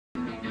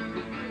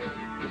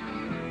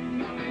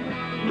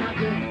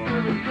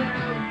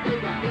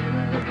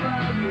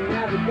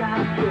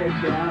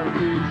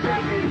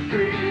Second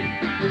Street,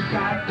 it's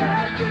got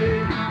that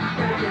beat.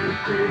 Second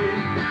Street,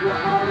 where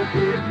all the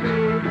kids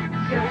meet.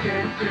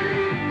 Second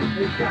Street,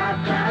 it's got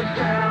that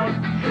sound.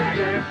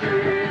 Second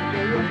Street,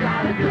 you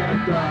gotta get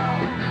down.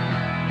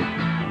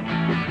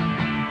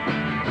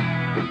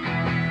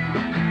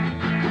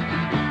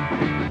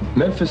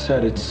 Memphis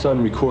had its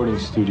Sun recording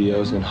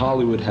studios and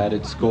Hollywood had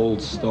its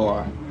Gold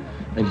Star.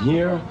 And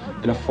here,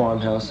 in a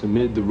farmhouse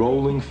amid the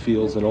rolling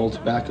fields and old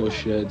tobacco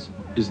sheds,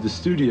 is the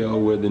studio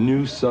where the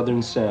new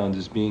Southern sound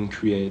is being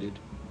created.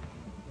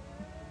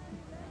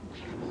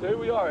 So here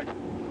we are at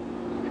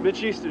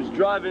Mitch Easter's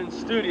drive-in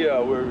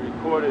studio where we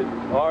recorded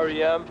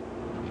R.E.M.,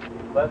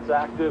 Let's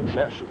Active,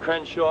 Marshall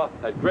Crenshaw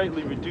at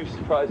greatly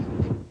reduced prices.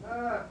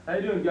 How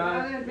you doing,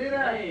 guys?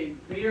 Hey,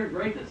 Peter,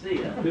 great to see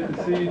you. Good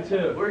to see you,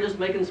 too. We're just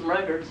making some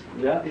records.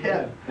 Yeah?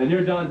 Yeah. And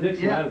you're Don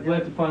Dixon. Yeah. I'm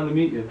glad to finally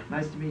meet you.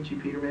 Nice to meet you,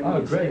 Peter. Maybe Oh, we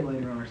can great. stay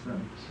later on or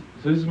something.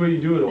 So this is where you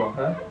do it all,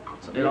 huh?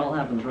 So it all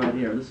happens right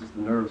here. This is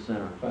the nerve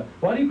center. Right.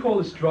 Why do you call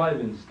this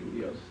drive-in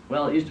studios?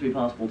 Well, it used to be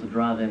possible to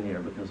drive in here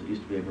because it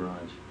used to be a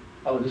garage.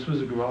 Oh, this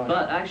was a garage.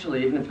 But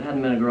actually, even if it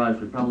hadn't been a garage,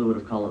 we probably would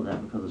have called it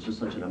that because it's just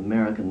such an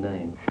American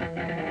name.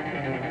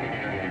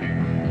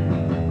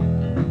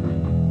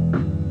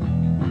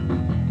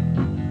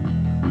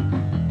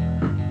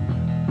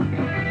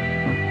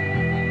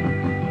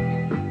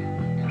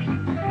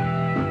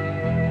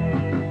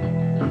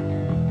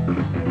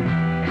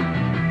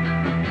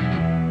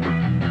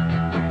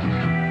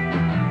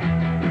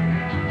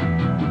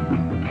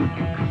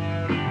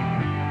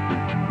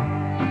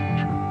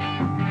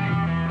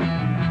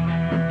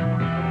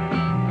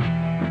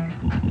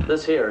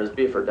 This here is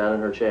Beeford down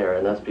in her chair,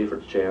 and that's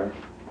Beeford's chair,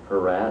 her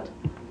rat.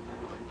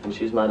 And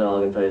she's my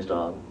dog and Faye's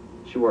dog.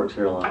 She works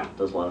here a lot,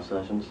 does a lot of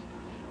sessions.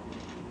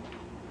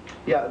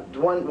 Yeah,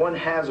 one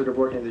hazard of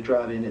working at the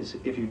drive-in is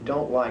if you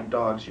don't like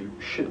dogs, you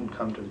shouldn't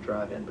come to the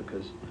drive-in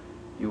because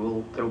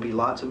there'll be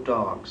lots of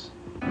dogs.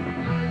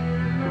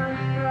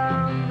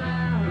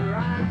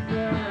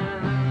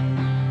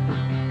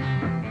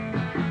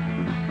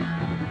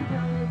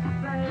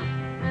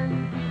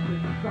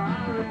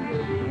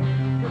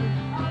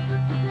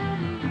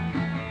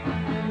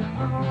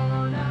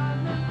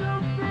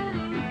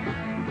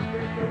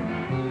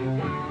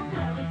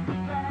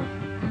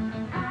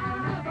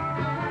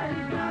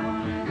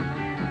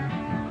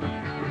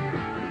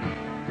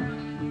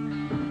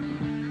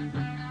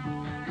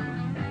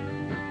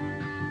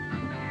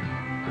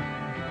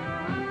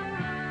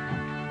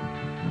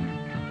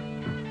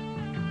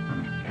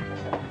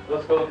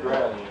 Let's go look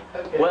around.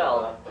 Okay.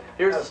 Well,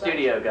 here's the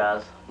studio,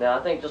 guys. Now,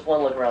 I think just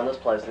one look around this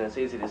place, and it's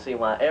easy to see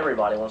why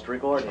everybody wants to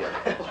record here.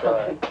 That's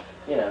right.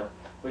 You know,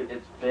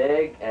 it's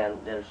big, and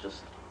there's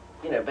just,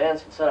 you know,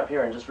 bands can set up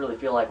here and just really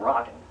feel like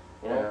rocking,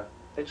 you know? Yeah.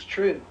 It's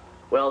true.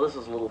 Well, this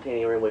is a little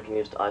teeny room we can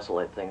use to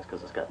isolate things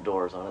because it's got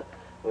doors on it.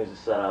 We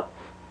just set up,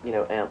 you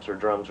know, amps or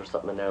drums or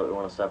something in there that we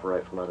want to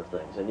separate from other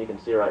things. And you can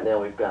see right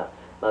now we've got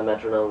my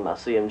metronome, my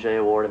CMJ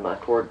award, and my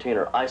chord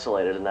tuner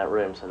isolated in that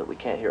room so that we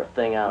can't hear a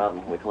thing out of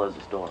them when we close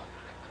this door.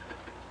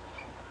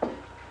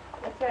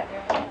 What's that in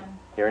your hand?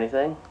 Hear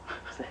anything?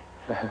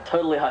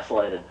 Totally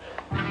isolated.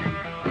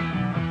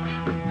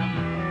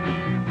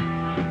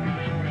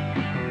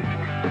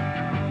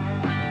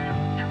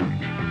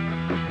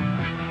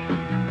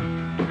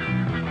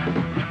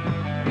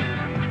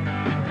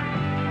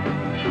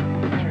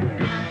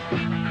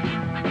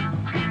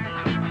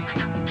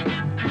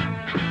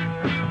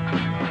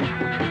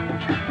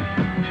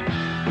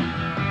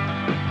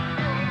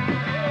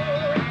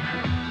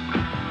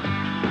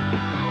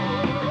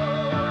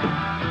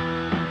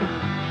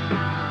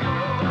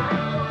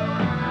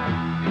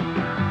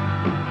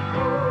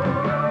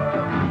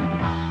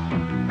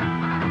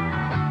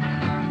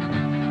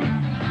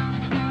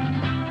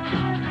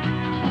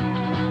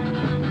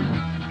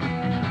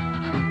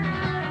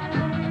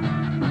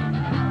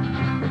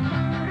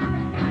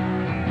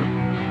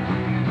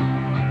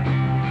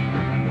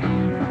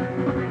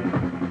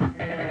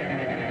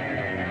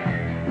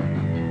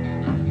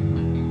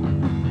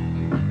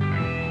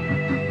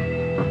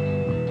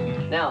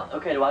 Now,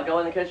 okay, do I go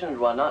in the kitchen or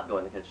do I not go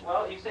in the kitchen?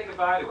 Well, you say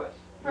goodbye to us.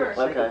 First.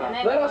 Okay. And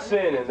then Let go us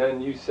in and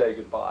then you say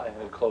goodbye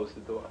and close the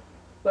door.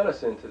 Let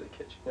us into the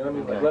kitchen. You know what I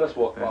mean? Like, Okay. let us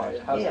walk by.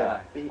 How's Yeah,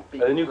 that? be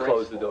And then you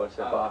close the graceful. door and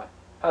say bye.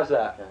 How's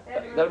that?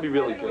 Okay. That'd be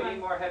really We good. need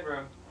more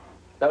headroom.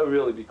 That would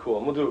really be cool.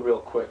 And we'll do it real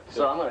quick. too.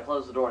 So I'm going to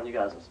close the door and you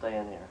guys can stay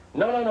in here.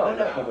 No.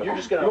 No, you're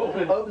just going You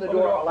to open the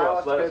door, for allow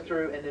us to let go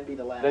through, and then be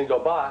the last. Then go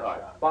bye.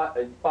 Right.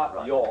 Bye,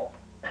 Right. y'all.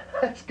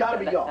 It's got to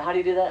be Now, y'all. how do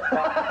you do that?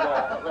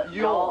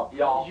 Y'all.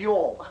 Y'all.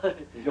 Y'all.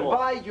 Y'all.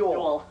 Bye,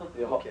 y'all.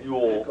 Y'all. Okay.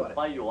 Y'all. Got it.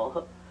 Bye,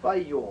 y'all. Bye,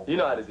 y'all. You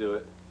know how to do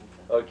it.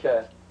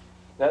 Okay.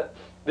 Now,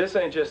 this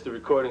ain't just a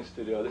recording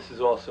studio. This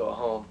is also a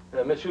home.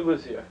 Now, Mitch, who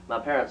lives here? My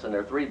parents and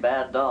their 3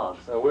 bad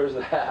dogs. Now, where's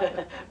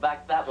that?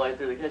 Back that way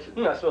through the kitchen.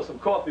 I smell some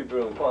coffee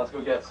brewing. Come on, let's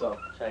go get some.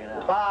 Check it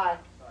out. Bye.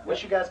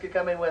 Wish you guys could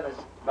come in with us.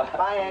 Bye.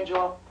 Bye,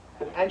 Angela.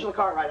 Angela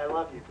Cartwright, I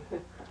love you.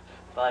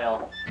 Bye,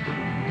 y'all.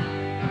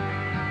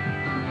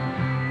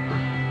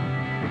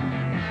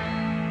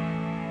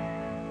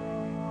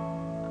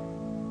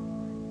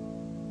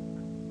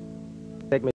 Take me